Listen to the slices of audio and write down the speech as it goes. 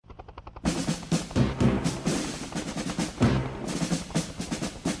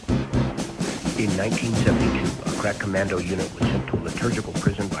In 1972, a crack commando unit was sent to a liturgical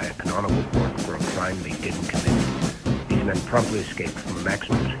prison by a canonical court for a crime they didn't commit. These men promptly escaped from a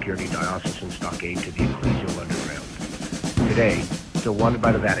maximum security diocesan stockade to the ecclesial underground. Today, still wanted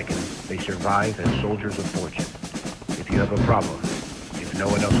by the Vatican, they survive as soldiers of fortune. If you have a problem, if no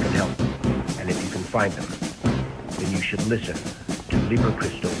one else can help, and if you can find them, then you should listen to Liber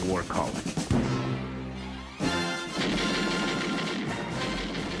Christo War College.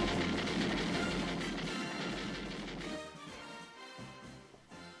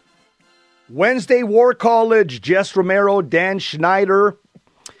 Wednesday War College, Jess Romero, Dan Schneider.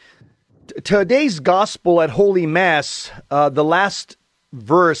 Today's gospel at Holy Mass, the last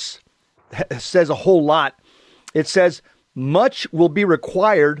verse says a whole lot. It says, much will be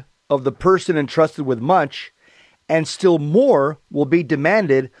required of the person entrusted with much, and still more will be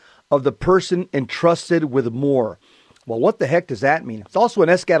demanded of the person entrusted with more. Well, what the heck does that mean? It's also an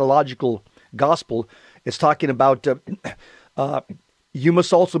eschatological gospel. It's talking about you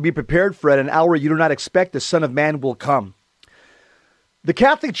must also be prepared for at an hour you do not expect the Son of Man will come. The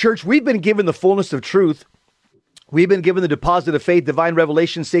Catholic Church, we've been given the fullness of truth. We've been given the deposit of faith, divine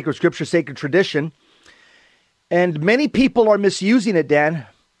revelation, sacred scripture, sacred tradition. And many people are misusing it, Dan.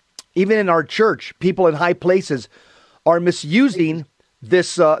 Even in our church, people in high places are misusing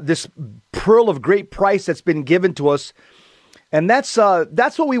this pearl of great price that's been given to us. And that's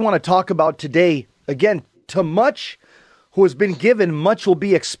what we want to talk about today. Again, to much who has been given, much will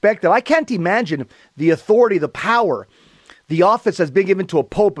be expected. I can't imagine the authority, the power, the office that's been given to a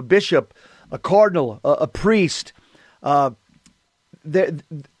pope, a bishop, a cardinal, a priest. They're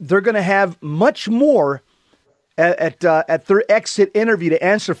going to have much more at their exit interview to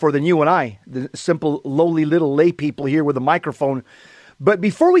answer for than you and I, the simple, lowly little lay people here with a microphone. But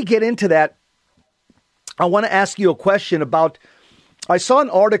before we get into that, I want to ask you a question about, I saw an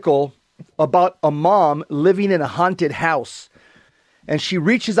article about a mom living in a haunted house. And she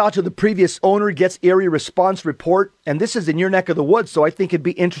reaches out to the previous owner, gets eerie response report. And this is in your neck of the woods, so I think it'd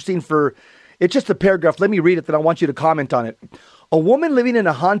be interesting for, it's just a paragraph. Let me read it, then I want you to comment on it. A woman living in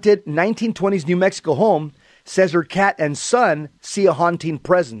a haunted 1920s New Mexico home says her cat and son see a haunting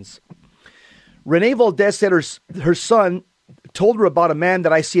presence. Renee Valdez said her son told her about a man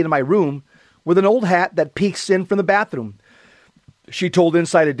that I see in my room with an old hat that peeks in from the bathroom. She told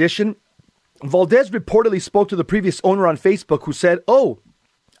Inside Edition, Valdez reportedly spoke to the previous owner on Facebook who said, "Oh,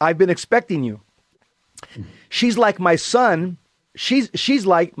 I've been expecting you." She's like my son. She's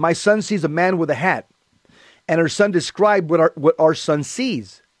like my son sees a man with a hat, and her son described what our son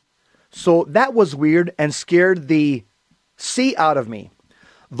sees. So that was weird and scared the C out of me.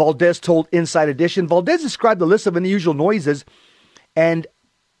 Valdez told Inside Edition. Valdez described the list of unusual noises and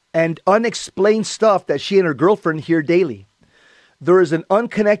unexplained stuff that she and her girlfriend hear daily. There is an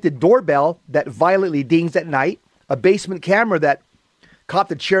unconnected doorbell that violently dings at night, a basement camera that caught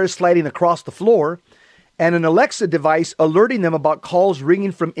the chairs sliding across the floor, and an Alexa device alerting them about calls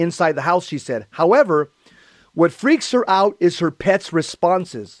ringing from inside the house, she said. However, what freaks her out is her pets'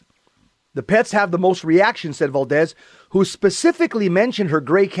 responses. The pets have the most reaction, said Valdez, who specifically mentioned her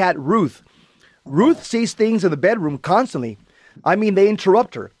gray cat, Ruth. Ruth sees things in the bedroom constantly. I mean, they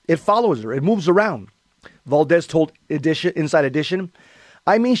interrupt her. It follows her. It moves around. Valdez told Inside Edition,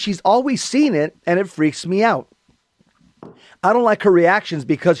 I mean, she's always seen it, and it freaks me out. I don't like her reactions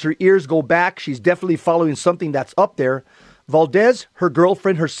because her ears go back. She's definitely following something that's up there. Valdez, her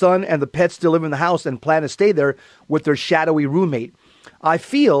girlfriend, her son, and the pets still live in the house and plan to stay there with their shadowy roommate. I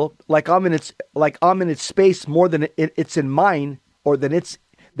feel like I'm in its space more than it's in mine, or than it's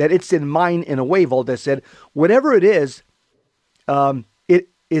in mine in a way. Valdez said, whatever it is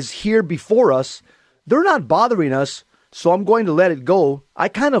here before us. They're not bothering us, so I'm going to let it go. I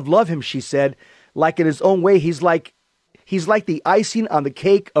kind of love him, she said, like in his own way. He's like the icing on the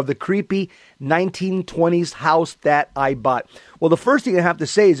cake of the creepy 1920s house that I bought. Well, the first thing I have to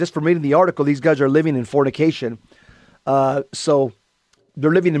say is, just from reading the article, these guys are living in fornication. So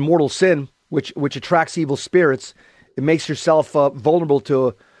they're living in mortal sin, which attracts evil spirits. It makes yourself vulnerable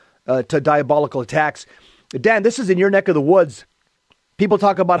to diabolical attacks. Dan, this is in your neck of the woods. People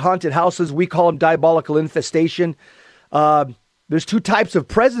talk about haunted houses. We call them diabolical infestation. There's two types of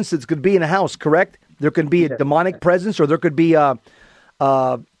presences could be in a house, correct? There can be a demonic presence, or there could be a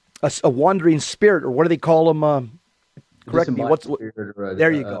wandering spirit, or what do they call them? Correct me.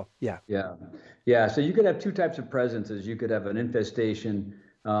 There you go. Yeah. So you could have two types of presences. You could have an infestation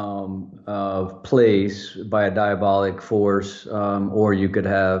of place by a diabolic force, or you could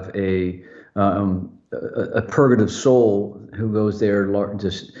have a a purgative soul who goes there.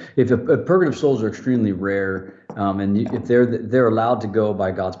 Just if purgative souls are extremely rare, if they're allowed to go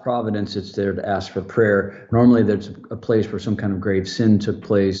by God's providence, it's there to ask for prayer. Normally, there's a place where some kind of grave sin took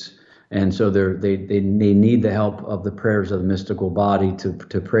place, and so they need the help of the prayers of the mystical body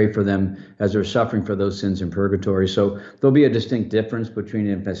to pray for them as they're suffering for those sins in purgatory. So there'll be a distinct difference between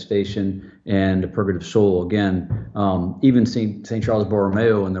an infestation and a purgative soul. Again, even Saint Charles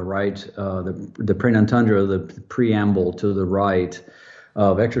Borromeo in the rite, the prenantundra, the preamble to the rite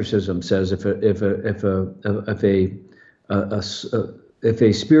of exorcism says if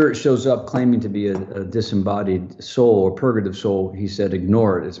a spirit shows up claiming to be a disembodied soul or purgative soul, he said,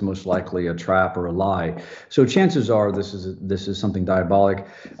 ignore it. It's most likely a trap or a lie. So chances are this is something diabolic.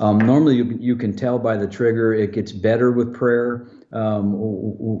 Normally, you can tell by the trigger. It gets better with prayer.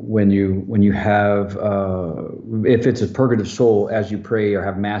 When you have if it's a purgative soul, as you pray or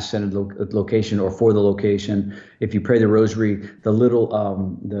have mass sent at location or for the location, if you pray the rosary, the little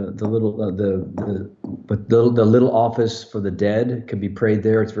office for the dead can be prayed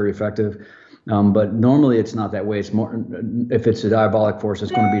there. It's very effective. But normally it's not that way. It's more, if it's a diabolic force,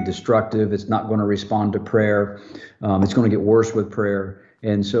 it's going to be destructive. It's not going to respond to prayer. It's going to get worse with prayer.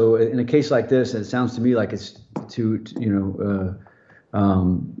 And so in a case like this, it sounds to me like it's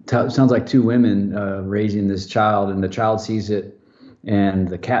sounds like two women raising this child, and the child sees it and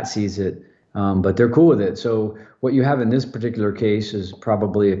the cat sees it, but they're cool with it. So what you have in this particular case is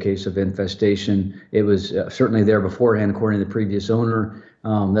probably a case of infestation. It was certainly there beforehand, according to the previous owner.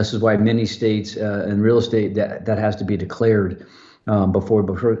 This is why many states in real estate that has to be declared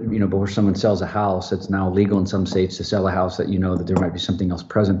before someone sells a house. It's now legal in some states to sell a house that that there might be something else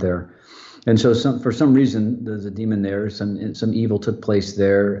present there. And so for some reason, there's a demon there, some evil took place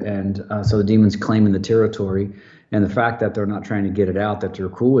there, and so the demon's claiming the territory. And the fact that they're not trying to get it out, that they're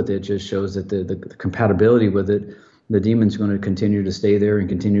cool with it, just shows that the compatibility with it. The demon's going to continue to stay there and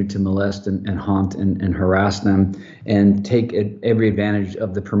continue to molest and haunt and harass them and take every advantage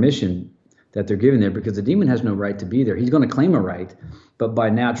of the permission that they're given there, because the demon has no right to be there. He's going to claim a right, but by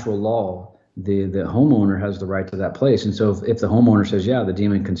natural law, the homeowner has the right to that place. And so if the homeowner says, yeah, the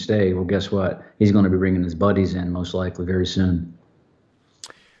demon can stay, well, guess what? He's going to be bringing his buddies in most likely very soon.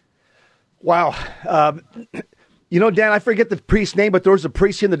 Wow. Dan, I forget the priest's name, but there was a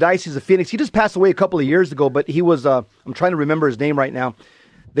priest here in the Diocese of Phoenix. He just passed away a couple of years ago, but he was, I'm trying to remember his name right now.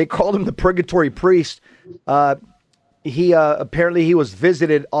 They called him the Purgatory Priest. He apparently he was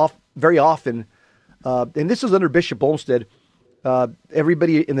visited very often, and this was under Bishop Olmsted.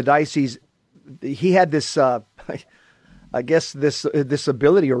 Everybody in the diocese, he had this, I guess this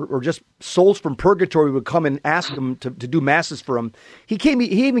ability, or just souls from purgatory would come and ask him to do masses for him. He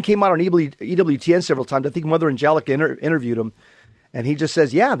even came out on EWTN several times. I think Mother Angelica interviewed him, and he just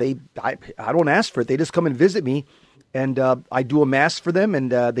says, "Yeah, I don't ask for it. They just come and visit me, and I do a mass for them,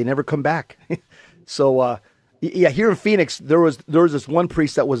 and they never come back." So, yeah, here in Phoenix, there was this one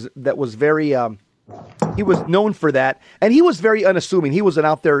priest that was very he was known for that, and he was very unassuming. He wasn't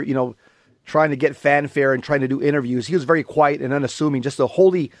out there, trying to get fanfare and trying to do interviews. He was very quiet and unassuming, just a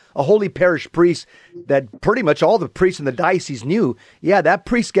holy parish priest that pretty much all the priests in the diocese knew. Yeah, that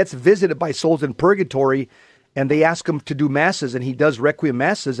priest gets visited by souls in purgatory, and they ask him to do masses, and he does requiem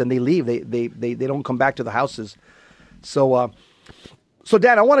masses, and they leave. They don't come back to the houses. So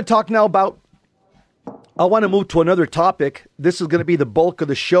Dad, I want to talk now about. I want to move to another topic. This is going to be the bulk of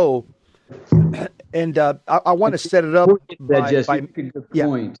the show, and I want to set it up. Good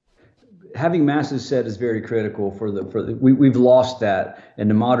point. Having masses said is very critical we've lost that in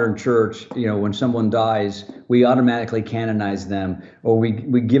the modern church. When someone dies, we automatically canonize them, or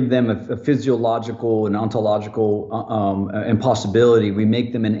we give them a physiological and ontological impossibility. We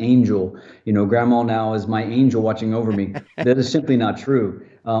make them an angel. Grandma now is my angel watching over me. That is simply not true.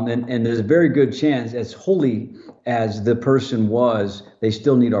 And there's a very good chance, as holy as the person was, they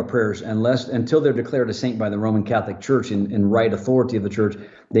still need our prayers until they're declared a saint by the Roman Catholic Church in right authority of the church.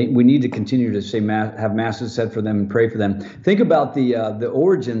 We need to continue to have masses said for them and pray for them. Think about the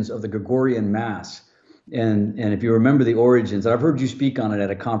origins of the Gregorian Mass. And if you remember the origins, I've heard you speak on it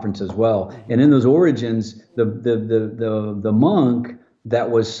at a conference as well. And in those origins, the monk that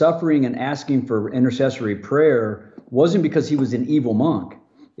was suffering and asking for intercessory prayer wasn't because he was an evil monk.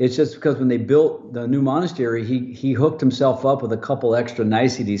 It's just because when they built the new monastery, he hooked himself up with a couple extra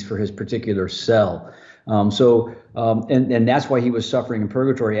niceties for his particular cell. And that's why he was suffering in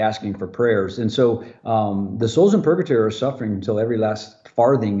purgatory, asking for prayers. And so the souls in purgatory are suffering until every last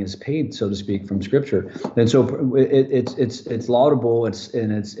farthing is paid, so to speak, from Scripture. And so it's laudable. It's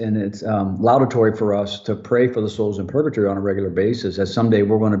laudatory for us to pray for the souls in purgatory on a regular basis, as someday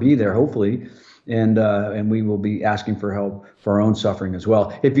we're going to be there, hopefully. and we will be asking for help for our own suffering as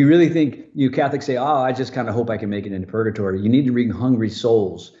well. If you really think, you Catholics say, "Oh, I just kind of hope I can make it into purgatory," you need to read Hungry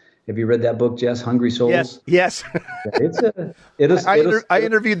Souls. Have you read that book, Jess? Hungry Souls? Yes. It's a I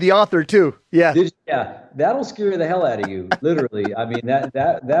interviewed the author too. Yeah. That'll scare the hell out of you, literally. I mean,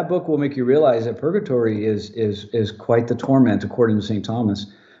 that book will make you realize that purgatory is quite the torment, according to St. Thomas.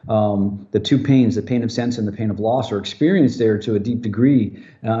 The two pains, the pain of sense and the pain of loss, are experienced there to a deep degree,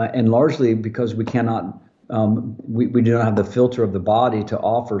 and largely because we cannot. We do not have the filter of the body to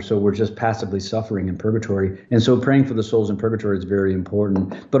offer, so we're just passively suffering in purgatory. And so praying for the souls in purgatory is very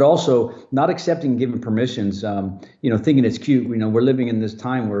important. But also not accepting given permissions, thinking it's cute. We're living in this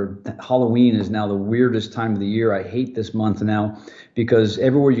time where Halloween is now the weirdest time of the year. I hate this month now because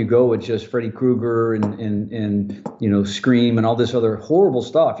everywhere you go, it's just Freddy Krueger and Scream and all this other horrible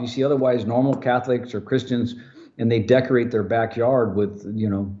stuff. You see otherwise normal Catholics or Christians, and they decorate their backyard with,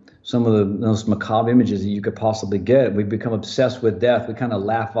 some of the most macabre images that you could possibly get. We've become obsessed with death. We kind of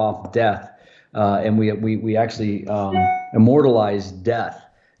laugh off death, and we actually immortalize death,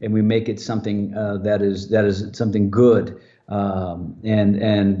 and we make it something that is something good,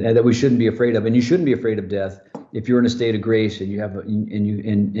 and that we shouldn't be afraid of. And you shouldn't be afraid of death if you're in a state of grace and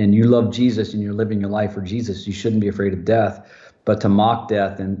you love Jesus and you're living your life for Jesus. You shouldn't be afraid of death. But to mock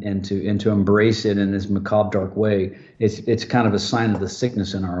death and to embrace it in this macabre, dark way, it's kind of a sign of the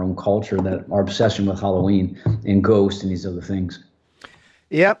sickness in our own culture, that our obsession with Halloween and ghosts and these other things.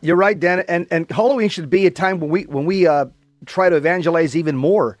 Yeah, you're right, Dan. And Halloween should be a time when we try to evangelize even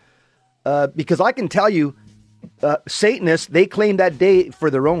more, because I can tell you, Satanists, they claim that day for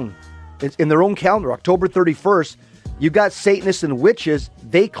their own. It's in their own calendar, October 31st. You got Satanists and witches.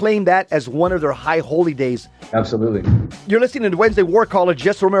 They claim that as one of their high holy days. Absolutely. You're listening to Wednesday War College.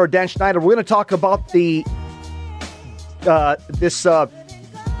 Jess Romero, Dan Schneider. We're going to talk about this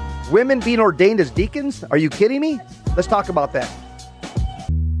women being ordained as deacons. Are you kidding me? Let's talk about that.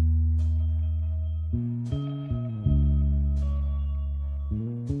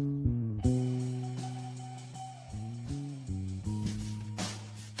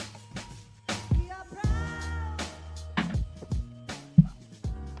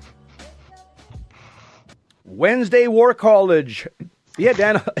 Wednesday War College. Yeah,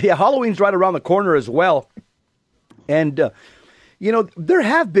 Dan. Yeah, Halloween's right around the corner as well. And, there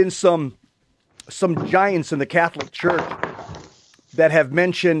have been some giants in the Catholic Church that have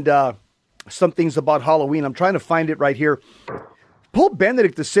mentioned some things about Halloween. I'm trying to find it right here. Pope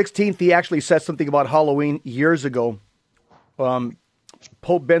Benedict XVI, he actually said something about Halloween years ago.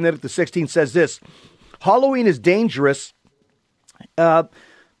 Pope Benedict XVI says this: Halloween is dangerous.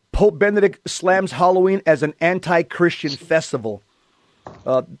 Pope Benedict slams Halloween as an anti-Christian festival.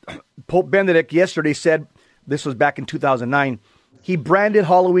 Pope Benedict yesterday said, this was back in 2009, he branded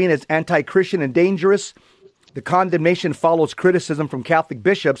Halloween as anti-Christian and dangerous. The condemnation follows criticism from Catholic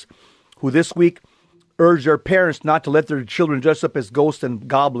bishops who this week urged their parents not to let their children dress up as ghosts and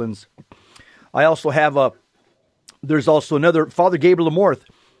goblins. I also have there's also another, Father Gabriel Amorth.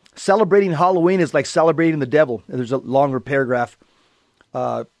 Celebrating Halloween is like celebrating the devil. And there's a longer paragraph.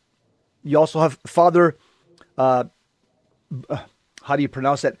 You also have Father, how do you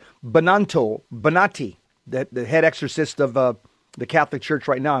pronounce that? Bonatti, the head exorcist of the Catholic Church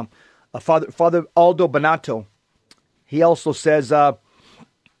right now. Father Aldo Bonato. He also says,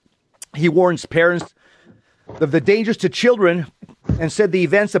 he warns parents of the dangers to children and said the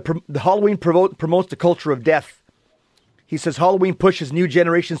events that the Halloween promotes the culture of death. He says Halloween pushes new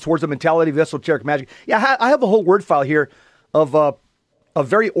generations towards the mentality of esoteric magic. Yeah, I have a whole word file here of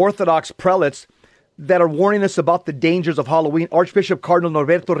very orthodox prelates that are warning us about the dangers of Halloween. Archbishop Cardinal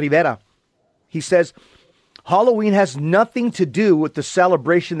Norberto Rivera, he says, Halloween has nothing to do with the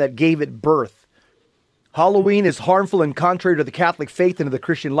celebration that gave it birth. Halloween is harmful and contrary to the Catholic faith and to the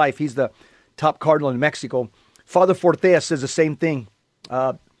Christian life. He's the top cardinal in Mexico. Father Fortea says the same thing.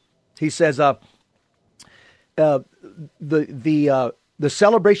 He says the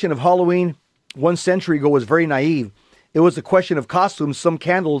celebration of Halloween 1 century ago was very naive. It was a question of costumes, some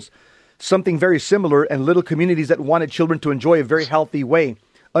candles, something very similar, and little communities that wanted children to enjoy a very healthy way.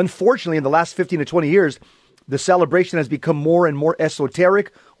 Unfortunately, in the last 15 to 20 years, the celebration has become more and more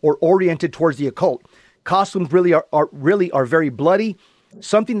esoteric or oriented towards the occult. Costumes really are very bloody.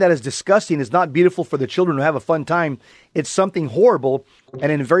 Something that is disgusting is not beautiful for the children who have a fun time. It's something horrible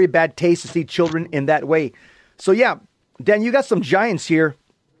and in very bad taste to see children in that way. So yeah, Dan, you got some giants here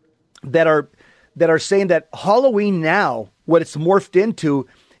that are saying that Halloween now, what it's morphed into,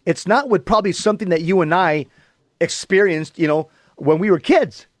 it's not what probably something that you and I experienced, when we were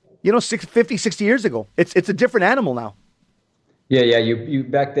kids, 50, 60 years ago. It's a different animal now. Yeah, yeah. You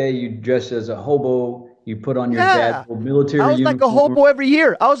back there, you dress as a hobo. You put on your dad's Yeah. old I military was like a uniform. hobo every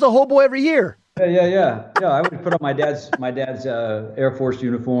year. I was a hobo every year. Yeah, yeah, yeah. Yeah, I would put on my dad's Air Force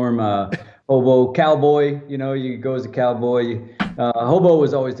uniform, hobo cowboy. You know, you go as a cowboy. Hobo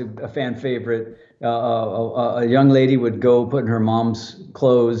was always a fan favorite. A young lady would go put in her mom's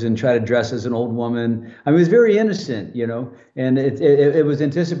clothes and try to dress as an old woman. I mean, it was very innocent, you know, and it was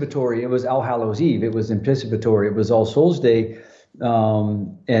anticipatory. It was All Hallows Eve. It was anticipatory. It was All Souls Day,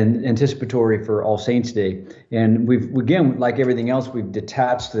 and anticipatory for All Saints Day. And we've, again, like everything else, we've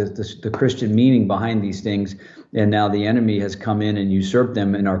detached the Christian meaning behind these things, and now the enemy has come in and usurped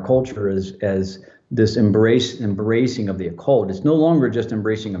them in our culture as this embracing of the occult. It's no longer just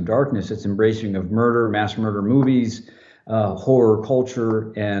embracing of darkness; it's embracing of murder, mass murder movies, horror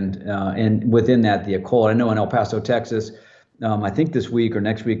culture, and within that, the occult. I know in El Paso, Texas, I think this week or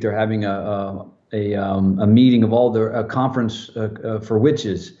next week they're having a meeting of all a conference for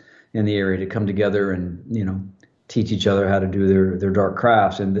witches in the area to come together and, you know, teach each other how to do their dark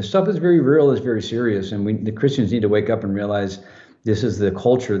crafts. And this stuff is very real, it's very serious, and the Christians need to wake up and realize this is the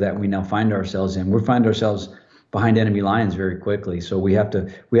culture that we now find ourselves in. We find ourselves behind enemy lines very quickly, so we have to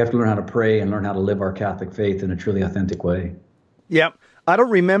learn how to pray and learn how to live our Catholic faith in a truly authentic way. Yeah. I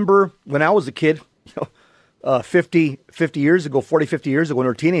don't remember when I was a kid, 50 years ago, 40, 50 years ago, when I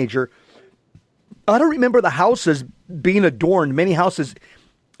was a teenager, I don't remember the houses being adorned, many houses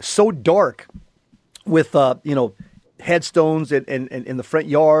so dark with, headstones in the front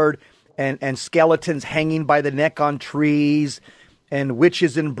yard and skeletons hanging by the neck on trees and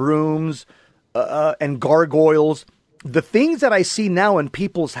witches and brooms and gargoyles. The things that I see now in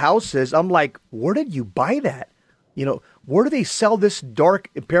people's houses, I'm like, where did you buy that? You know, where do they sell this dark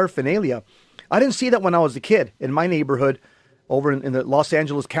paraphernalia? I didn't see that when I was a kid in my neighborhood over in the Los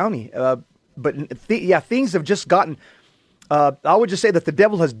Angeles County. But things have just gotten, I would just say that the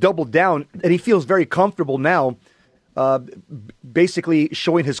devil has doubled down, and he feels very comfortable now, basically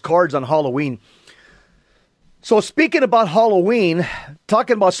showing his cards on Halloween. So speaking about Halloween,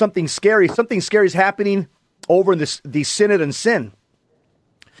 talking about something scary is happening over in the Synod and Sin.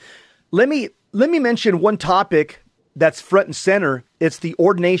 Let me mention one topic that's front and center. It's the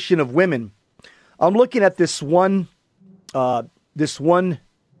ordination of women. I'm looking at this one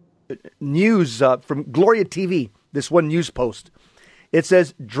news from Gloria TV, this one news post. It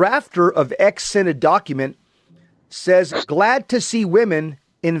says, drafter of ex-Synod document says, glad to see women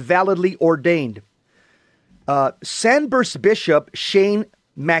invalidly ordained. Sandburst Bishop Shane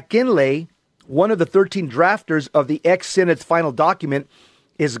McKinley, one of the 13 drafters of the ex-Synod's final document,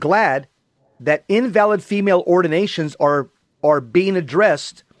 is glad that invalid female ordinations are being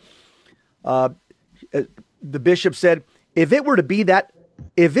addressed. The bishop said, if it were to be that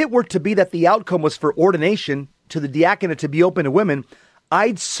the outcome was for ordination to the diaconate to be open to women,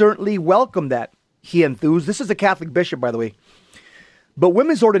 I'd certainly welcome that, he enthused. This is a Catholic bishop, by the way. But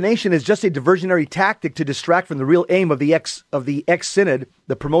women's ordination is just a diversionary tactic to distract from the real aim of the ex-Synod,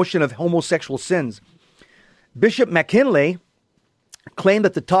 the promotion of homosexual sins. Bishop McKinley claimed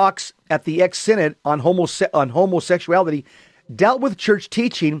that the talks at the ex-Synod on homosexuality dealt with church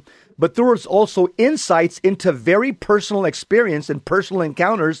teaching, but there was also insights into very personal experience and personal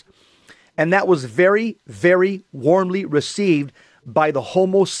encounters, and that was very, very warmly received by the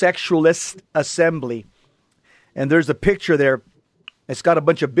homosexualist assembly. And there's a picture there. It's got a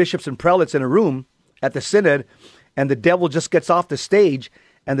bunch of bishops and prelates in a room at the synod, and the devil just gets off the stage,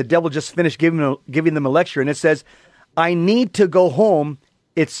 and the devil just finished giving them a lecture, and it says, I need to go home.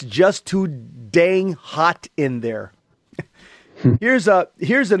 It's just too dang hot in there. Here's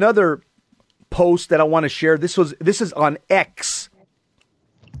another post that I want to share. This is on X.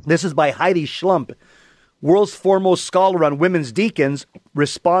 This is by Heidi Schlump, world's foremost scholar on women's deacons,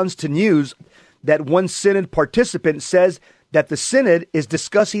 responds to news that one synod participant says that the synod is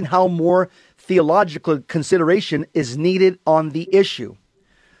discussing how more theological consideration is needed on the issue.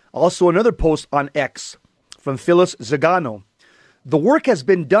 Also, another post on X from Phyllis Zagano. The work has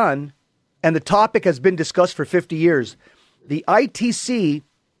been done and the topic has been discussed for 50 years. The ITC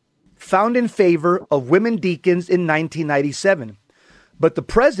found in favor of women deacons in 1997, but the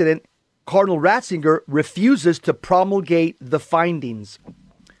president, Cardinal Ratzinger, refuses to promulgate the findings.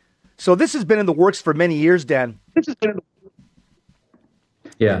 So this has been in the works for many years, Dan.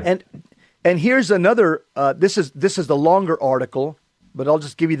 Yeah. And here's another. This is the longer article, but I'll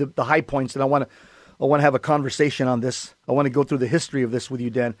just give you the high points, and I want to have a conversation on this. I want to go through the history of this with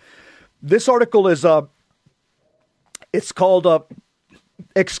you, Dan. This article is it's called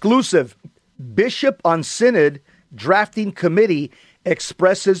Exclusive. Bishop on Synod Drafting Committee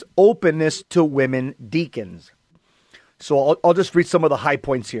expresses openness to women deacons. So I'll just read some of the high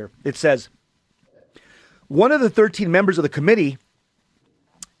points here. It says, one of the 13 members of the committee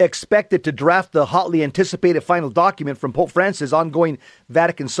expected to draft the hotly anticipated final document from Pope Francis' ongoing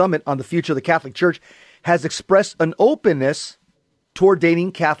Vatican summit on the future of the Catholic Church has expressed an openness to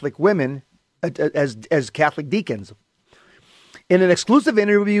ordaining Catholic women as Catholic deacons. In an exclusive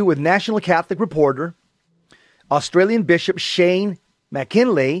interview with National Catholic reporter, Australian Bishop Shane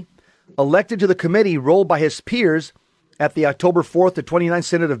McKinlay, elected to the committee rolled by his peers at the October 4th to 29th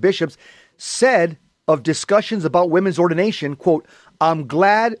Synod of Bishops, said of discussions about women's ordination, quote, "I'm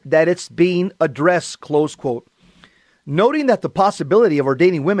glad that it's being addressed," close quote. Noting that the possibility of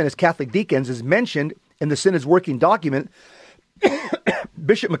ordaining women as Catholic deacons is mentioned in the Synod's working document,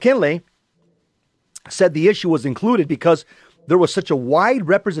 Bishop McKinlay said the issue was included because there was such a wide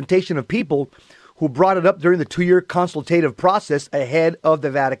representation of people who brought it up during the 2-year consultative process ahead of the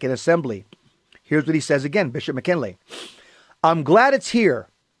Vatican Assembly. Here's what he says again, Bishop McKinlay. "I'm glad it's here.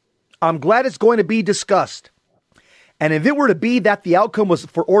 I'm glad it's going to be discussed. And if it were to be that the outcome was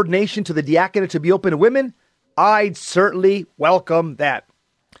for ordination to the diaconate to be open to women, I'd certainly welcome that."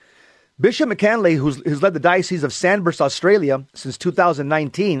 Bishop McKinlay, who's led the Diocese of Sandhurst, Australia since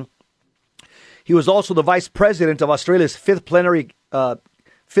 2019, he was also the vice president of Australia's fifth plenary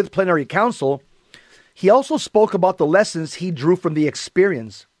council. He also spoke about the lessons he drew from the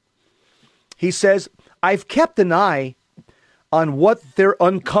experience. He says, "I've kept an eye on what they're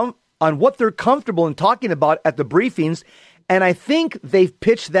comfortable in talking about at the briefings, and I think they've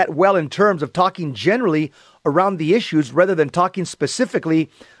pitched that well in terms of talking generally around the issues rather than talking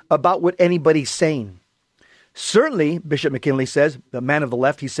specifically about what anybody's saying." Certainly, Bishop McKinlay says, the man of the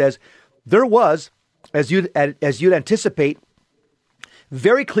left, he says, there was, as you'd anticipate,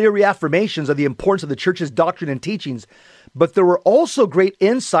 very clear reaffirmations of the importance of the church's doctrine and teachings, but there were also great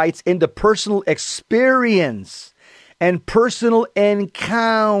insights into personal experience and personal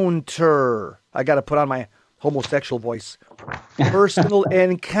encounter. I got to put on my homosexual voice. Personal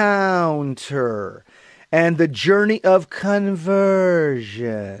encounter and the journey of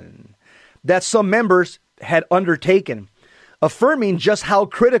conversion that some members had undertaken, affirming just how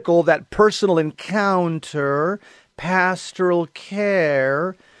critical that personal encounter, pastoral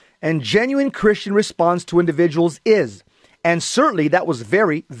care, and genuine Christian response to individuals is. And certainly that was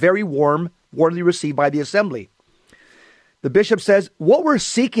very, very warmly received by the assembly. The bishop says, what we're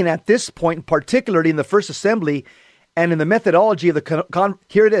seeking at this point, particularly in the First Assembly and in the methodology of the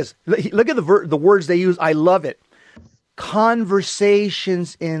here it is. Look at the words they use. I love it.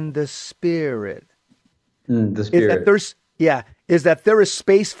 Conversations in the Spirit. The Spirit. Is that there is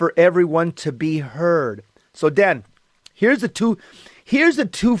space for everyone to be heard. So Dan, here's the two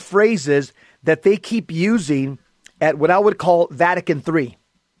phrases that they keep using at what I would call Vatican III.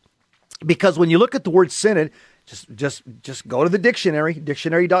 Because when you look at the word synod, just go to the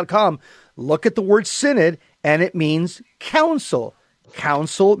dictionary.com, look at the word synod, and it means council.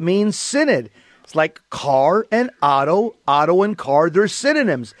 Council means synod. It's like car and auto and car, they're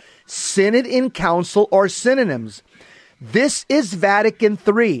synonyms. Synod and council are synonyms. This is Vatican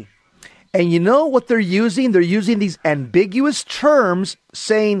III. And you know what they're using? They're using these ambiguous terms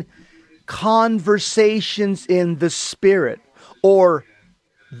saying conversations in the Spirit or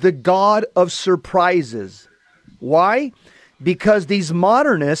the God of surprises. Why? Because these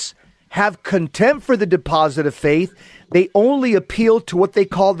modernists have contempt for the deposit of faith. They only appeal to what they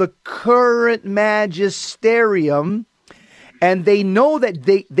call the current magisterium. And they know that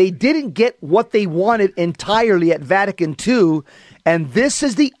they didn't get what they wanted entirely at Vatican II. And this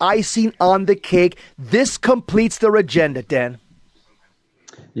is the icing on the cake. This completes their agenda, Dan.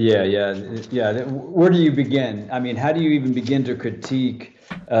 Yeah. Where do you begin? I mean, how do you even begin to critique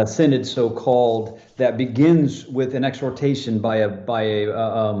a synod so-called that begins with an exhortation by a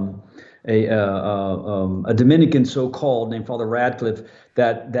Dominican so-called named Father Radcliffe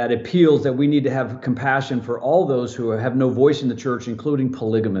that appeals that we need to have compassion for all those who have no voice in the church, including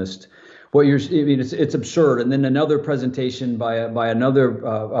polygamists. It's absurd. And then another presentation by another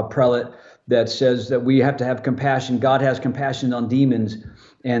prelate that says that we have to have compassion. God has compassion on demons,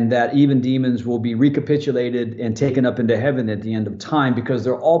 and that even demons will be recapitulated and taken up into heaven at the end of time because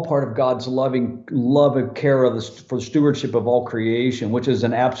they're all part of God's love and care for stewardship of all creation, which is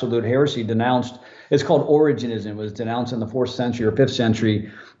an absolute heresy denounced. It's called Origenism. It was denounced in the 4th century or 5th century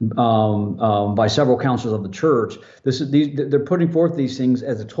by several councils of the church. They're putting forth these things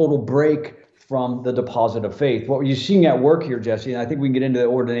as a total break from the deposit of faith. What you're seeing at work here, Jesse, and I think we can get into the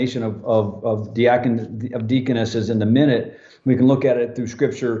ordination of deaconesses in a minute. We can look at it through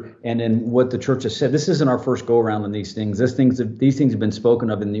Scripture and in what the church has said. This isn't our first go around on these things. These things have been spoken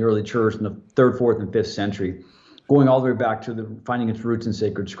of in the early church in the 3rd, 4th, and 5th century. going all the way back to finding its roots in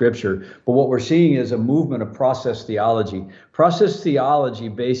sacred scripture. But what we're seeing is a movement of process theology. Process theology,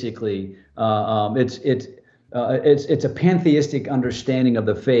 basically, it's a pantheistic understanding of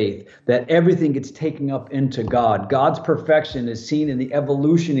the faith, that everything gets taken up into God. God's perfection is seen in the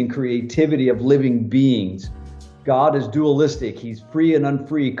evolution and creativity of living beings. God is dualistic. He's free and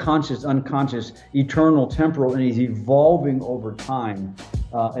unfree, conscious, unconscious, eternal, temporal, and he's evolving over time.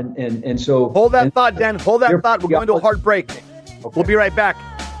 And so hold that thought, Dan. Hold that thought. We're going to a hard break. Okay. We'll be right back.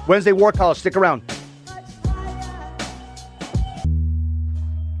 Wednesday War College. Stick around.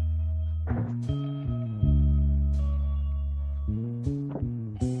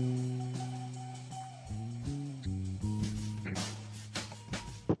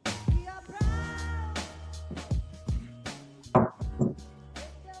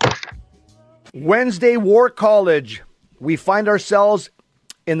 Wednesday War College. We find ourselves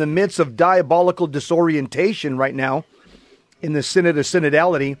in the midst of diabolical disorientation right now in the Synod of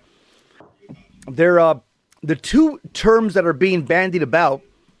Synodality. The two terms that are being bandied about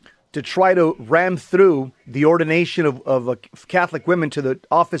to try to ram through the ordination of Catholic women to the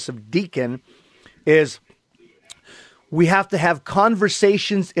office of deacon is we have to have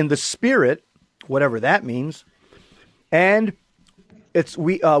conversations in the spirit, whatever that means, and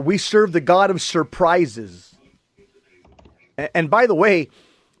we serve the God of surprises. And by the way,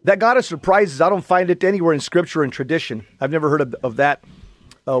 that God of surprises, I don't find it anywhere in Scripture and tradition. I've never heard of that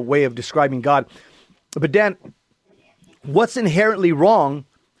way of describing God. But Dan, what's inherently wrong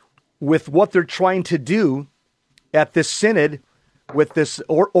with what they're trying to do at this synod with this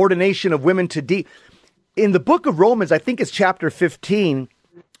ordination of women to in the book of Romans, I think it's chapter 15,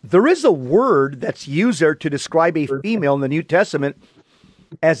 there is a word that's used there to describe a female in the New Testament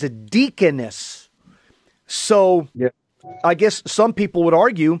as a deaconess. So yeah. I guess some people would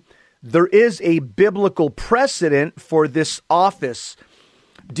argue there is a biblical precedent for this office.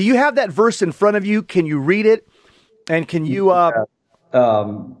 Do you have that verse in front of you? Can you read it? And can you...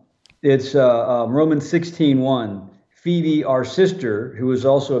 It's Romans 16:1. Phoebe, our sister, who is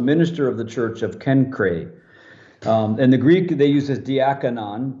also a minister of the church of Cenchreae. In the Greek, they use this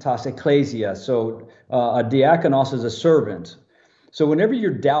diakonon, tas ecclesia. So a diakonos is a servant. So whenever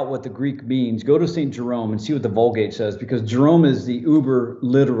you doubt what the Greek means, go to St. Jerome and see what the Vulgate says, because Jerome is the uber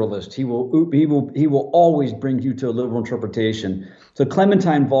literalist. He will always bring you to a literal interpretation. So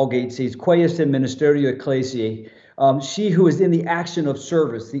Clementine Vulgate says, "Quae est in ministerio ecclesiae," she who is in the action of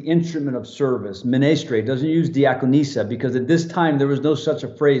service, the instrument of service. Menestre doesn't use diaconissa, because at this time there was no such a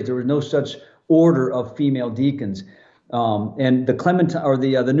phrase, there was no such order of female deacons. And the Clementine, or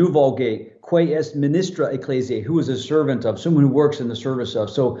the New Vulgate, "Quae est ministra ecclesiae," who is a servant of, someone who works in the service of.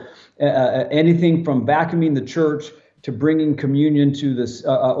 So anything from vacuuming the church to bringing communion to this,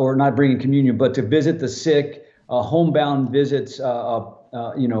 or not bringing communion, but to visit the sick, homebound visits,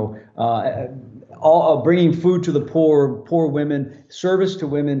 bringing food to the poor women, service to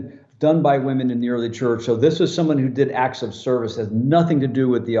women done by women in the early church. So this is someone who did acts of service, has nothing to do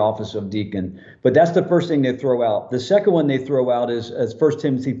with the office of deacon. But that's the first thing they throw out. The second one they throw out is 1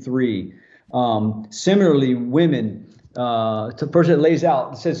 Timothy 3. Similarly, women, first it lays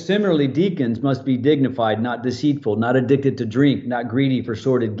out, it says, similarly, deacons must be dignified, not deceitful, not addicted to drink, not greedy for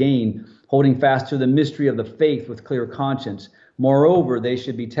sordid gain, holding fast to the mystery of the faith with clear conscience. Moreover, they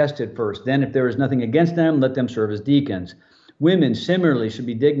should be tested first. Then, if there is nothing against them, let them serve as deacons. Women, similarly, should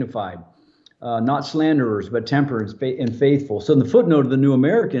be dignified, not slanderers, but temperate and faithful. So in the footnote of the New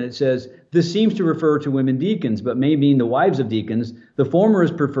American, it says, this seems to refer to women deacons, but may mean the wives of deacons. The former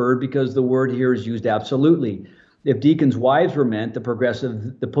is preferred because the word here is used absolutely. If deacons' wives were meant,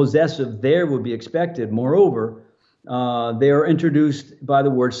 the possessive there would be expected. Moreover, they are introduced by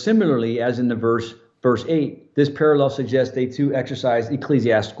the word similarly, as in the verse 8. This parallel suggests they too exercise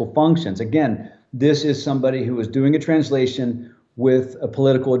ecclesiastical functions. Again, this is somebody who is doing a translation with a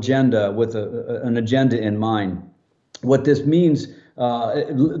political agenda, with an agenda in mind. What this means,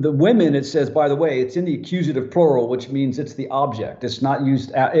 the women, it says, by the way, it's in the accusative plural, which means it's the object. It's not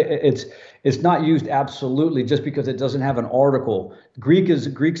used. It's not used absolutely just because it doesn't have an article.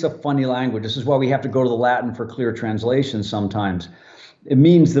 Greek's a funny language. This is why we have to go to the Latin for clear translation sometimes. It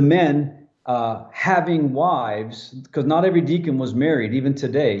means the men having wives, because not every deacon was married, even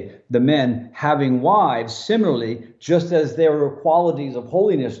today, the men having wives, similarly, just as there are qualities of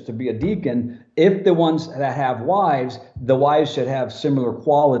holiness to be a deacon, if the ones that have wives, the wives should have similar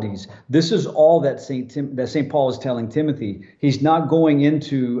qualities. This is all that St. Paul is telling Timothy. He's not going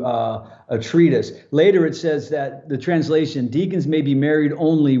into a treatise. Later it says that the translation, deacons may be married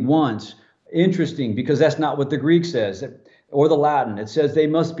only once. Interesting, because that's not what the Greek says. Or the Latin. It says they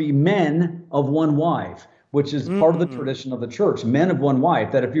must be men of one wife. which is part of the tradition of the church, men of one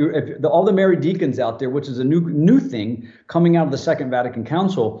wife. That all the married deacons out there, which is a new thing coming out of the Second Vatican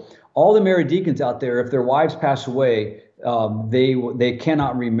Council, all the married deacons out there, if their wives pass away, they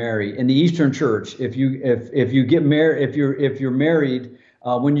cannot remarry. In the Eastern Church, if you get married, if you're married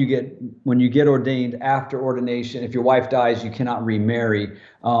when you get ordained after ordination, if your wife dies, you cannot remarry.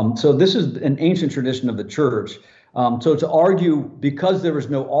 So this is an ancient tradition of the church. So to argue because there is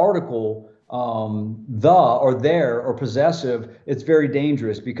no article, the or there or possessive, it's very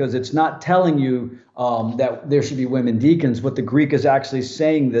dangerous because it's not telling you that there should be women deacons. What the Greek is actually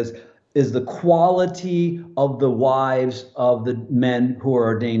saying this is the quality of the wives of the men who are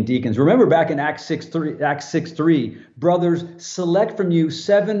ordained deacons. Remember back in Acts 6:3, brothers, select from you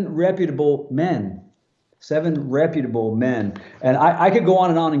 7 reputable men. 7 reputable men. And I could go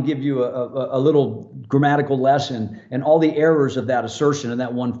on and give you a little grammatical lesson and all the errors of that assertion in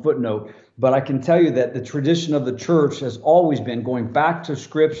that one footnote. But I can tell you that the tradition of the church has always been, going back to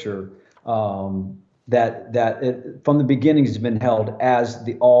Scripture, that it, from the beginning, has been held as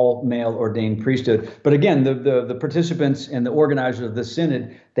the all-male ordained priesthood. But again, the participants and the organizers of the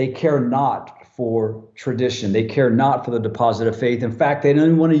synod, they care not for tradition. They care not for the deposit of faith. In fact, they don't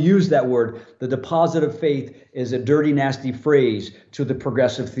even want to use that word. The deposit of faith is a dirty, nasty phrase to the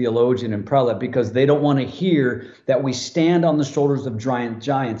progressive theologian and prelate, because they don't want to hear that we stand on the shoulders of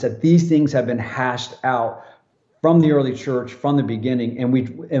giants, that these things have been hashed out from the early church, from the beginning,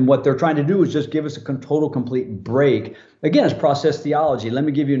 and what they're trying to do is just give us a total, complete break. Again, it's process theology. Let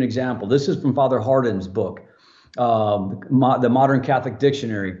me give you an example. This is from Father Hardin's book, the Modern Catholic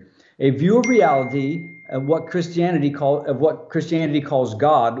Dictionary. A view of reality of what Christianity calls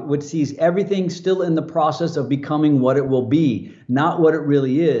God, which sees everything still in the process of becoming what it will be, not what it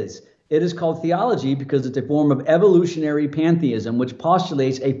really is. It is called theology because it's a form of evolutionary pantheism, which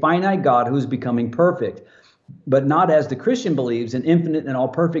postulates a finite God who is becoming perfect, but not, as the Christian believes, an infinite and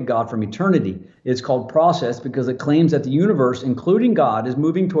all-perfect God from eternity. It's called process because it claims that the universe, including God, is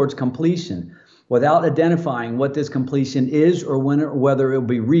moving towards completion, without identifying what this completion is or when or whether it will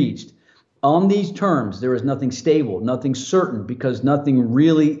be reached. On these terms, there is nothing stable, nothing certain, because nothing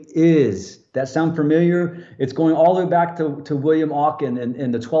really is. That sound familiar? It's going all the way back to William Ockham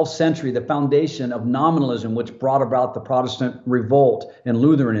in the 12th century, the foundation of nominalism, which brought about the Protestant revolt and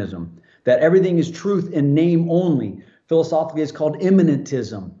Lutheranism. That everything is truth in name only. Philosophically, it's called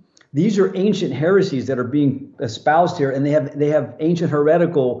immanentism. These are ancient heresies that are being espoused here, and they have ancient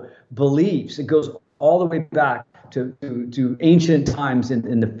heretical beliefs. It goes all the way back to ancient times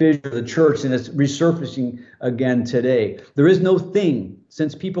in the fissure of the church, and it's resurfacing again today. There is no thing,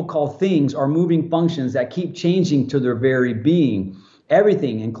 since people call things are moving functions that keep changing to their very being.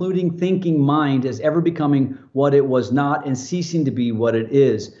 Everything, including thinking mind, is ever becoming what it was not and ceasing to be what it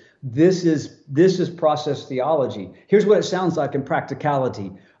is. This is process theology. Here's what it sounds like in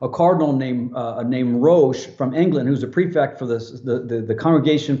practicality. A cardinal named Roche from England, who's a prefect for the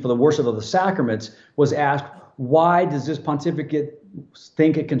Congregation for the Worship of the Sacraments, was asked, why does this pontificate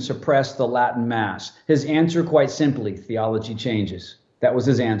think it can suppress the Latin Mass? His answer, quite simply, theology changes. That was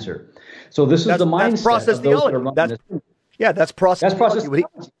his answer. So this is the mindset that's process of those theology. that are running this. That's process. That's process theology.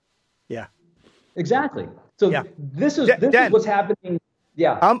 theology. Yeah. Exactly. So yeah. this is Dan, what's happening.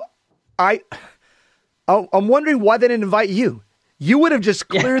 Yeah. I'm wondering why they didn't invite you. You would have just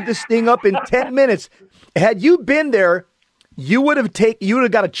cleared this thing up in 10 minutes. Had you been there, you would have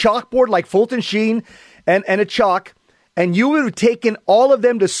got a chalkboard like Fulton Sheen and a chalk, and you would have taken all of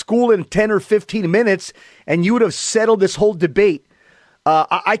them to school in 10 or 15 minutes, and you would have settled this whole debate.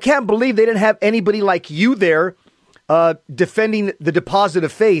 I can't believe they didn't have anybody like you there defending the deposit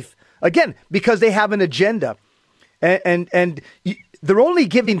of faith, again, because they have an agenda. And they're only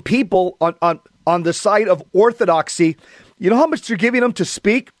giving people on the side of orthodoxy, you know how much they're giving them to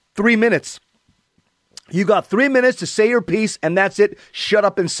speak? 3 minutes. You got 3 minutes to say your piece, and that's it. Shut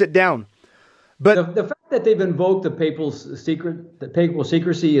up and sit down. But the fact that they've invoked the papal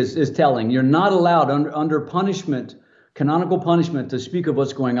secrecy is telling. You're not allowed under punishment, canonical punishment, to speak of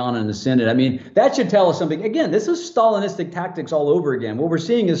what's going on in the synod. I mean, that should tell us something. Again, this is Stalinistic tactics all over again. What we're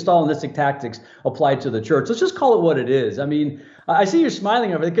seeing is Stalinistic tactics applied to the church. Let's just call it what it is. I mean, I see you're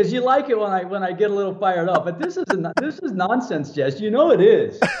smiling over it because you like it when I get a little fired up. But this is nonsense, Jess. You know it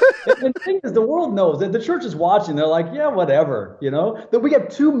is. And the thing is, the world knows that the church is watching. They're like, yeah, whatever. You know that we have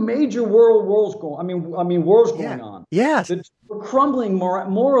 2 major worlds going. I mean, wars going on. Yes, we're crumbling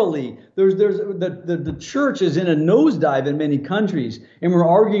morally. The church is in a nosedive in many countries, and we're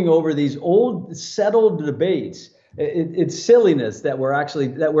arguing over these old settled debates. It's silliness that we're actually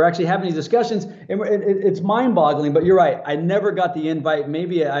having these discussions, and it's mind-boggling. But you're right. I never got the invite.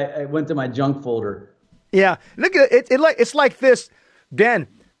 Maybe I went to my junk folder. Yeah. Look at it. It's like this, Dan.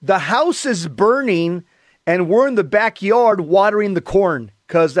 The house is burning, and we're in the backyard watering the corn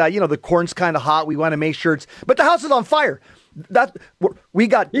because the corn's kind of hot. We want to make sure but the house is on fire. We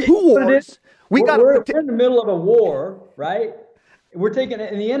got two wars. We're in the middle of a war, right? And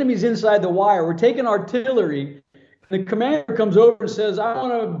the enemy's inside the wire. We're taking artillery. The commander comes over and says, "I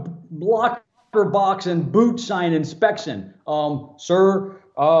want a blocker box and boot sign inspection." Sir,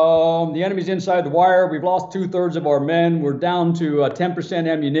 the enemy's inside the wire. We've lost 2/3 of our men. We're down to 10%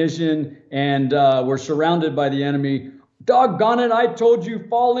 ammunition, and we're surrounded by the enemy. Doggone it, I told you,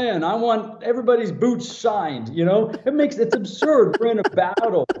 fall in. I want everybody's boots signed. It's absurd. We're in a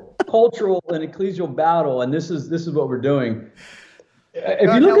battle, cultural and ecclesial battle, and this is what we're doing.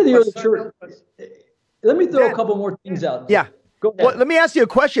 If you look at the early church, let me throw a couple more things out. Yeah. Go ahead. Well, let me ask you a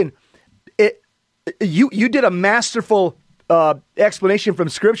question. You did a masterful explanation from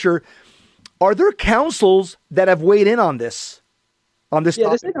Scripture. Are there councils that have weighed in on this? Yeah, topic?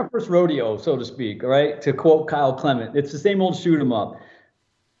 This ain't our first rodeo, so to speak, all right? To quote Kyle Clement, it's the same old shoot 'em up.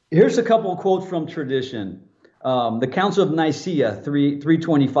 Here's a couple of quotes from tradition. The Council of Nicaea,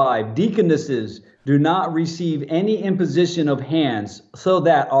 325, deaconesses do not receive any imposition of hands, so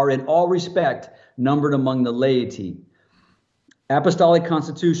that are in all respect numbered among the laity. Apostolic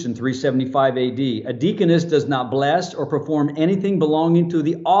Constitution, 375 AD. A deaconess does not bless or perform anything belonging to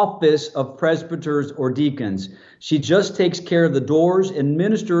the office of presbyters or deacons. She just takes care of the doors and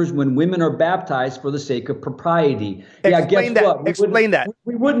ministers when women are baptized for the sake of propriety. Explain that.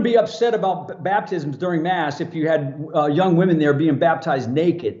 We wouldn't be upset about baptisms during Mass if you had young women there being baptized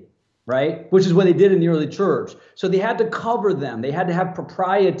naked, right? Which is what they did in the early church. So they had to cover them. They had to have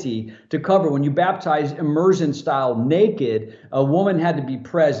propriety to cover. When you baptize immersion style naked, a woman had to be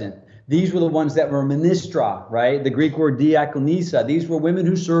present. These were the ones that were ministra, right? The Greek word diakonisa. These were women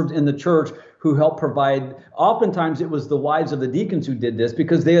who served in the church, who helped provide. Oftentimes it was the wives of the deacons who did this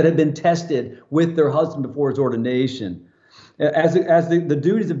because they had been tested with their husband before his ordination. As the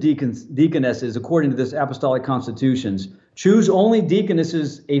duties of deaconesses, according to this apostolic constitutions, choose only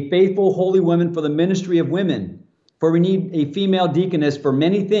deaconesses, a faithful, holy women for the ministry of women. For we need a female deaconess for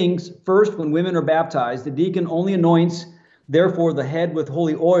many things. First, when women are baptized, the deacon only anoints, therefore, the head with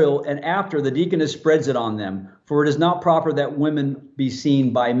holy oil, and after, the deaconess spreads it on them. For it is not proper that women be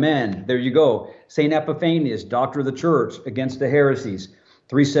seen by men. There you go. St. Epiphanius, Doctor of the Church, against the heresies,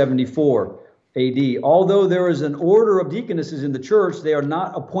 374 AD. Although there is an order of deaconesses in the church, they are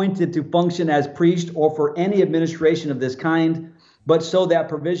not appointed to function as priest or for any administration of this kind, but so that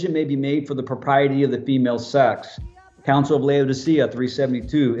provision may be made for the propriety of the female sex. Council of Laodicea,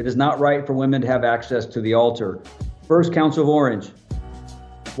 372. It is not right for women to have access to the altar. First Council of Orange.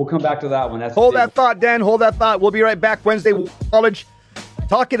 We'll come back to that one. Hold that thought, Dan. Hold that thought. We'll be right back. Wednesday College,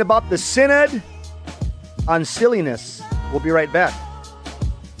 talking about the Synod on silliness. We'll be right back.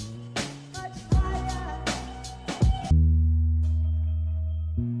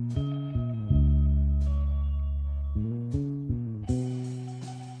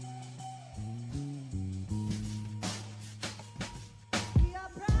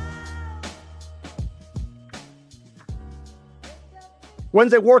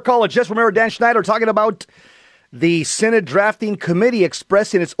 Wednesday War College. Just remember Dan Schneider talking about the Synod Drafting Committee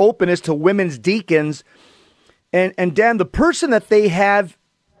expressing its openness to women's deacons. And Dan, the person that they have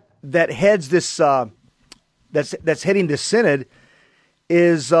that heads this, that's heading this Synod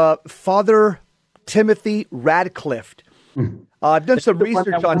is Father Timothy Radcliffe. I've done some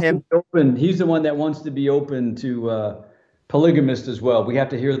research on him. He's the one that wants to be open to polygamists as well. We have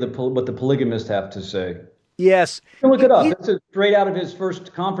to hear what the polygamists have to say. Yes. Look it up. This is straight out of his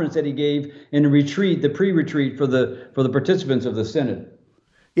first conference that he gave in a retreat, the pre-retreat for the participants of the Synod.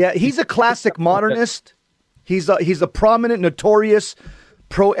 Yeah, he's a classic modernist. He's a prominent, notorious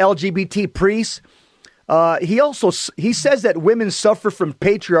pro-LGBT priest. He says that women suffer from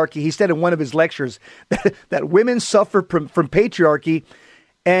patriarchy. He said in one of his lectures that women suffer from patriarchy,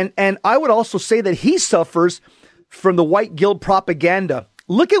 and I would also say that he suffers from the white guilt propaganda.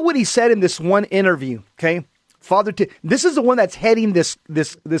 Look at what he said in this one interview. Okay, this is the one that's heading this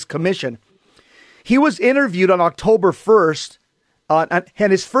commission. He was interviewed on October 1st,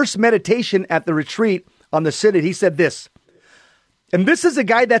 and his first meditation at the retreat on the Synod. He said this, and this is a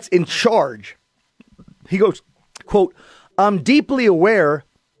guy that's in charge. He goes, quote, "I'm deeply aware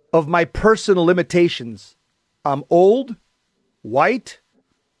of my personal limitations. I'm old, white,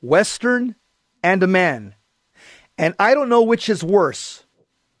 Western, and a man. And I don't know which is worse.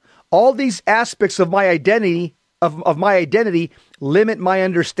 All these aspects of my identity limit my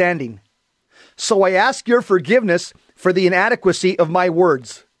understanding. So I ask your forgiveness for the inadequacy of my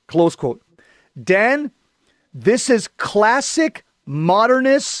words." Close quote. Dan, This is classic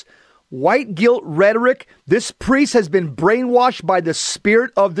modernist white guilt rhetoric. This priest has been brainwashed by the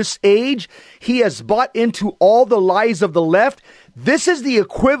spirit of this age. He has bought into all the lies of the left. This is the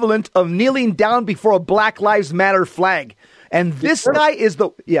equivalent of kneeling down before a Black Lives Matter flag. And this guy is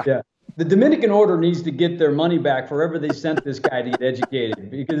yeah. The Dominican order needs to get their money back for wherever they sent this guy to get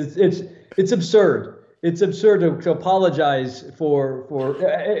educated, because it's absurd. It's absurd to apologize for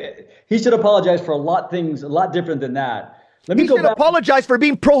he should apologize for a lot different than that. He should apologize for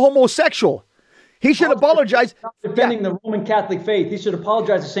being pro-homosexual. He should apologize. Defending the Roman Catholic faith. He should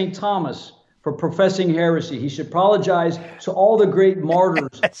apologize to St. Thomas for professing heresy. He should apologize to all the great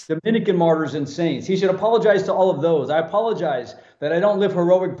martyrs, Dominican martyrs and saints. He should apologize to all of those. I apologize that I don't live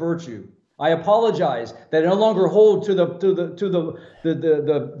heroic virtue. I apologize that I no longer hold to the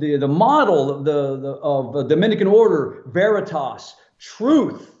model of the Dominican order, veritas,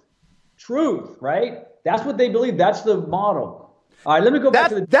 truth, right? That's what they believe. That's the model. All right, let me go back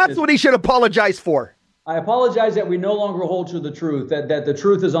to that's what he should apologize for. I apologize that we no longer hold to the truth, that the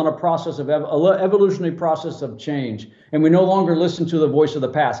truth is on a process of evolutionary process of change, and we no longer listen to the voice of the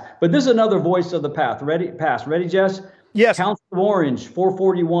past. But this is another voice of the past. Ready, Jess? Yes. Council of Orange,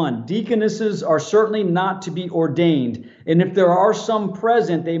 441. Deaconesses are certainly not to be ordained, and if there are some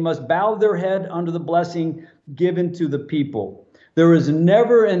present, they must bow their head under the blessing given to the people. There is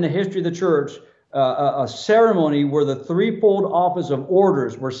never in the history of the church a ceremony where the threefold office of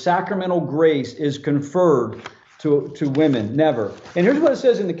orders, where sacramental grace is conferred to women. Never. And here's what it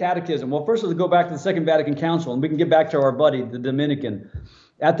says in the Catechism. Well, first let's go back to the Second Vatican Council, and we can get back to our buddy, the Dominican.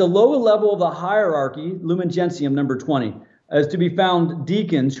 At the lower level of the hierarchy, Lumen Gentium, number 20, is to be found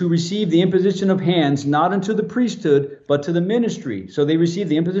deacons who receive the imposition of hands, not unto the priesthood, but to the ministry. So they receive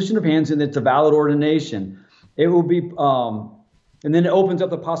the imposition of hands, and it's a valid ordination. It will be... and then it opens up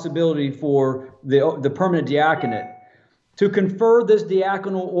the possibility for the permanent diaconate. To confer this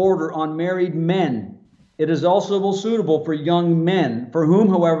diaconal order on married men, it is also suitable for young men, for whom,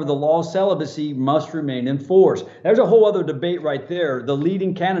 however, the law of celibacy must remain in force. There's a whole other debate right there. The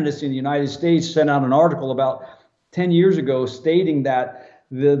leading canonists in the United States sent out an article about 10 years ago stating that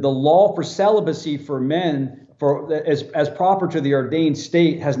the law for celibacy for men as proper to the ordained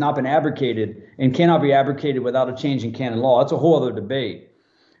state has not been abrogated and cannot be abrogated without a change in canon law. That's a whole other debate.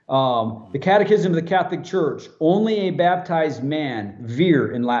 The Catechism of the Catholic Church: only a baptized man,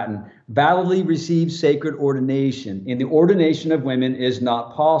 vir in Latin, validly receives sacred ordination, and the ordination of women is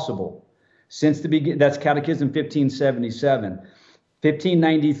not possible. Since the beginning, that's Catechism 1577.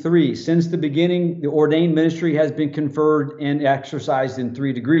 1593, since the beginning, the ordained ministry has been conferred and exercised in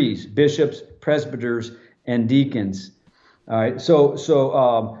 3 degrees: bishops, presbyters, and deacons. All right. So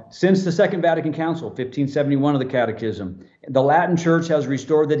since the Second Vatican Council, 1571 of the Catechism, the Latin Church has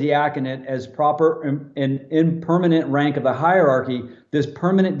restored the diaconate as proper and impermanent rank of the hierarchy. This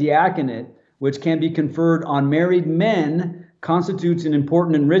permanent diaconate, which can be conferred on married men, constitutes an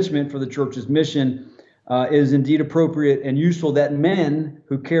important enrichment for the Church's mission. Is indeed appropriate and useful that men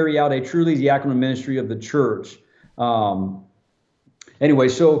who carry out a truly diaconal ministry of the Church. Anyway,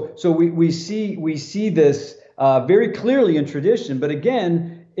 so we see this very clearly in tradition. But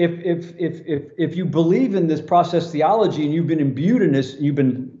again, if you believe in this process theology and you've been imbued in this, you've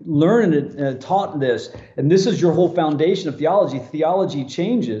been learning it, taught this, and this is your whole foundation of theology. Theology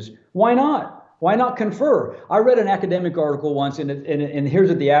changes. Why not? Why not confer? I read an academic article once, and here's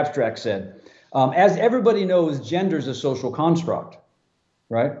what the abstract said. As everybody knows, gender is a social construct,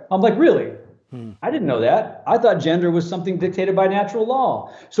 right? I'm like, really? I didn't know that. I thought gender was something dictated by natural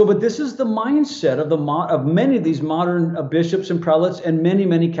law. But this is the mindset of many of these modern bishops and prelates and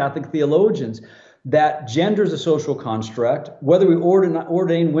many Catholic theologians, that gender is a social construct. Whether we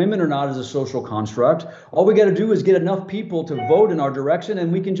ordain women or not is a social construct. All we got to do is get enough people to vote in our direction,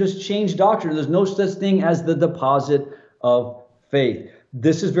 and we can just change doctrine. There's no such thing as the deposit of faith.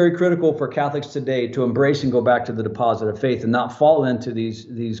 This is very critical for Catholics today to embrace and go back to the deposit of faith and not fall into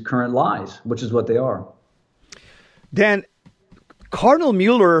these current lies, which is what they are. Dan, Cardinal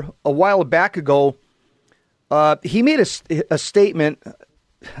Mueller, a while back ago, he made a statement,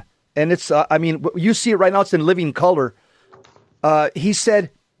 and it's, you see it right now, it's in living color. He said,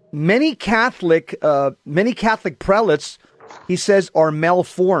 many Catholic prelates, he says, are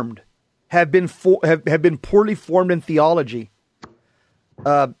malformed, have been poorly formed in theology.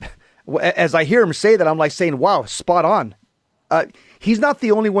 As I hear him say that, I'm like saying, wow, spot on. He's not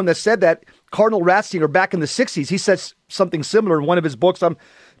the only one that said that. Cardinal Ratzinger, back in the 60s, he said something similar in one of his books. I'm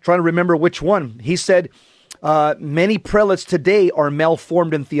trying to remember which one. He said, many prelates today are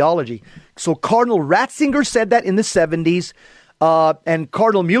malformed in theology. So Cardinal Ratzinger said that in the 70s. And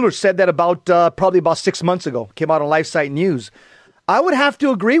Cardinal Mueller said that probably about 6 months ago, came out on LifeSite News. I would have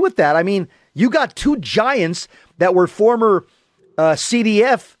to agree with that. I mean, you got two giants that were former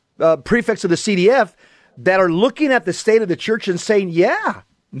CDF, prefects of the CDF, that are looking at the state of the church and saying, yeah,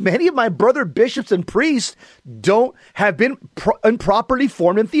 many of my brother bishops and priests have been improperly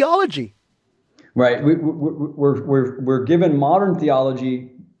formed in theology. Right. We're given modern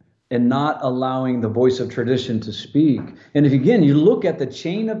theology and not allowing the voice of tradition to speak. And if, again, you look at the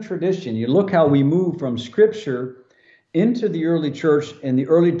chain of tradition, you look how we move from Scripture into the early church and the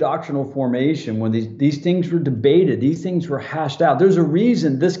early doctrinal formation, when these things were debated, these things were hashed out. There's a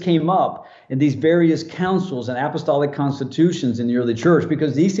reason this came up in these various councils and apostolic constitutions in the early church,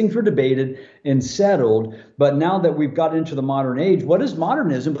 because these things were debated and settled. But now that we've got into the modern age, what is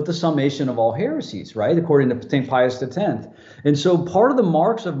modernism but the summation of all heresies, right? According to St. Pius X. And so part of the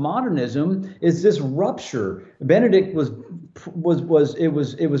marks of modernism is this rupture. Benedict was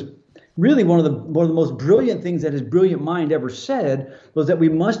really one of the most brilliant things that his brilliant mind ever said was that we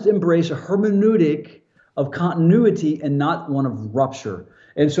must embrace a hermeneutic of continuity and not one of rupture.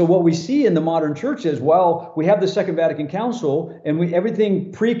 And so what we see in the modern church is, well, we have the Second Vatican Council, and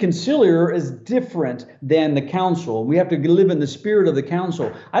everything pre-conciliar is different than the council. We have to live in the spirit of the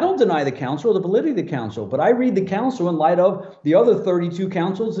council. I don't deny the council, the validity of the council, but I read the council in light of the other 32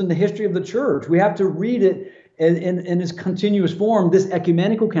 councils in the history of the church. We have to read it in its continuous form, this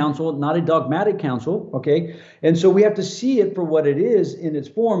ecumenical council, not a dogmatic council, okay? And so we have to see it for what it is in its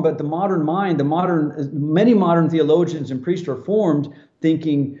form, but the modern mind, many modern theologians and priests are formed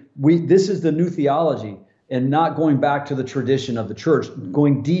thinking this is the new theology, and not going back to the tradition of the church,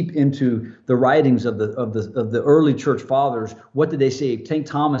 going deep into the writings of the early church fathers. What did they say? St.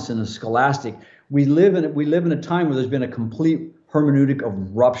 Thomas and the Scholastic. We live in a time where there's been a complete hermeneutic of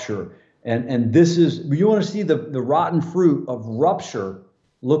rupture. And this is, you want to see the rotten fruit of rupture,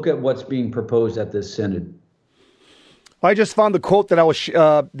 look at what's being proposed at this synod. I just found the quote that I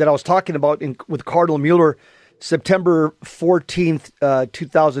was talking about with Cardinal Mueller, September 14th,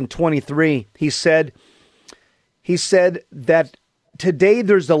 2023. He said that today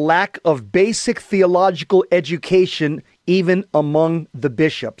there's a lack of basic theological education even among the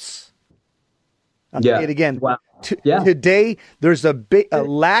bishops. I'll say it again. Wow. Today, there's a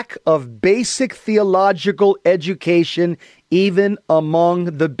lack of basic theological education even among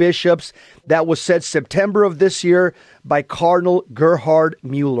the bishops. That was said September of this year by Cardinal Gerhard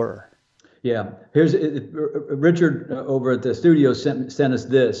Mueller. Yeah. Here's Richard over at the studio sent us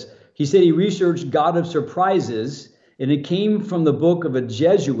this. He said he researched God of Surprises, and it came from the book of a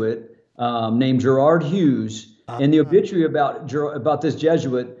Jesuit named Gerard Hughes. And the obituary about this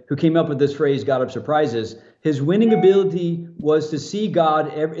Jesuit who came up with this phrase, God of Surprises, his winning ability was to see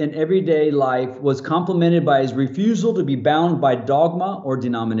God in everyday life was complemented by his refusal to be bound by dogma or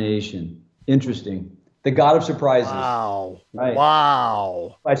denomination. Interesting. The God of Surprises. Wow. Right.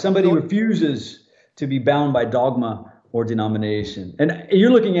 Wow. By somebody who refuses to be bound by dogma or denomination. And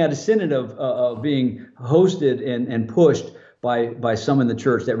you're looking at a synod of being hosted and pushed by some in the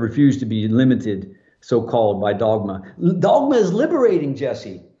church that refuse to be limited, so-called, by dogma. Dogma is liberating,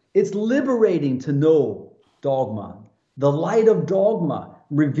 Jesse. It's liberating to know dogma. The light of dogma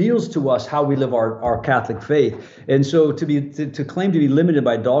reveals to us how we live our Catholic faith. And so to claim to be limited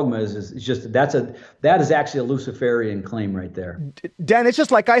by dogma is just that is actually a Luciferian claim right there. Dan, it's just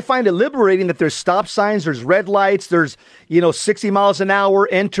like I find it liberating that there's stop signs, there's red lights, there's 60 miles an hour,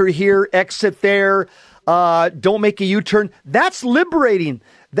 enter here, exit there, don't make a U-turn. That's liberating.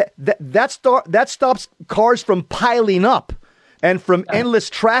 That stops cars from piling up and from endless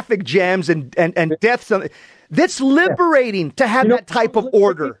traffic jams and deaths. That's liberating to have that type of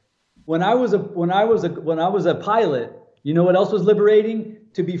order. When I was a pilot, you know what else was liberating?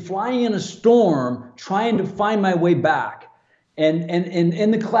 To be flying in a storm, trying to find my way back. And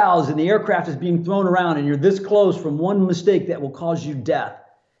in the clouds, and the aircraft is being thrown around, and you're this close from one mistake that will cause you death.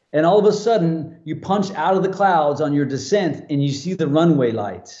 And all of a sudden, you punch out of the clouds on your descent, and you see the runway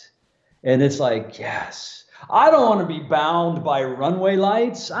lights. And it's like, yes, I don't want to be bound by runway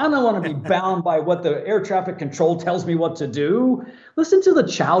lights. I don't want to be bound by what the air traffic control tells me what to do. Listen to the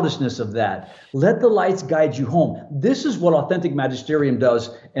childishness of that. Let the lights guide you home. This is what authentic magisterium does,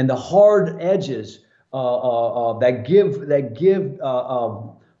 and the hard edges that give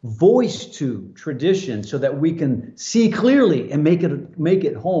voice to tradition, so that we can see clearly and make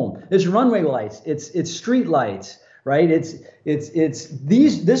it home. It's runway lights. It's street lights, right? This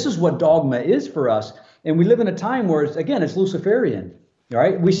is what dogma is for us, and we live in a time where it's Luciferian,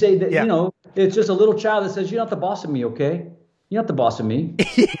 right? We say that it's just a little child that says, "You're not the boss of me, okay? You're not the boss of me."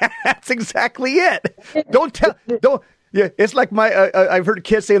 Yeah, that's exactly it. Yeah, it's like I've heard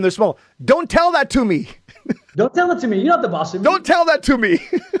kids say in their small, don't tell that to me. Don't tell it to me. You're not the boss of me. Don't tell that to me.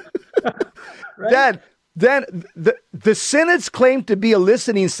 Right? Then the synods claim to be a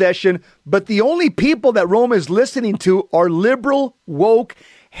listening session, but the only people that Rome is listening to are liberal, woke,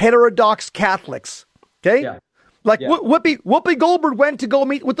 heterodox Catholics. Okay? Yeah. Like Whoopi Goldberg went to go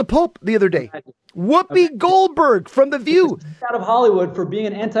meet with the Pope the other day. Whoopi Goldberg from The View. Out of Hollywood for being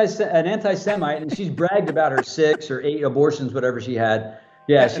an anti-Semite, and she's bragged about her 6 or 8 abortions, whatever she had.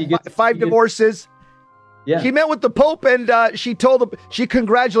 Yeah, she gets 5 divorces. Yeah. She met with the Pope, and she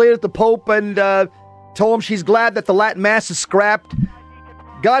congratulated the Pope and told him she's glad that the Latin Mass is scrapped.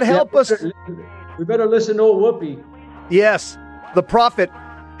 God help us. We better listen to old Whoopi. Yes, the prophet.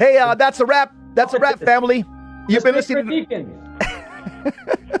 Hey, that's a wrap. That's a wrap, family. You've been listening.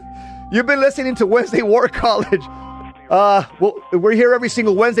 You've been listening to Wednesday War College. We're here every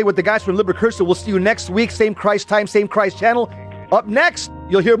single Wednesday with the guys from Liber Cursor. We'll see you next week. Same Christ time, same Christ channel. Up next,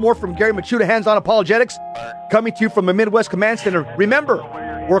 you'll hear more from Gary Machuda, Hands-On Apologetics, coming to you from the Midwest Command Center. Remember,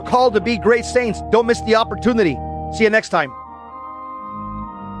 we're called to be great saints. Don't miss the opportunity. See you next time.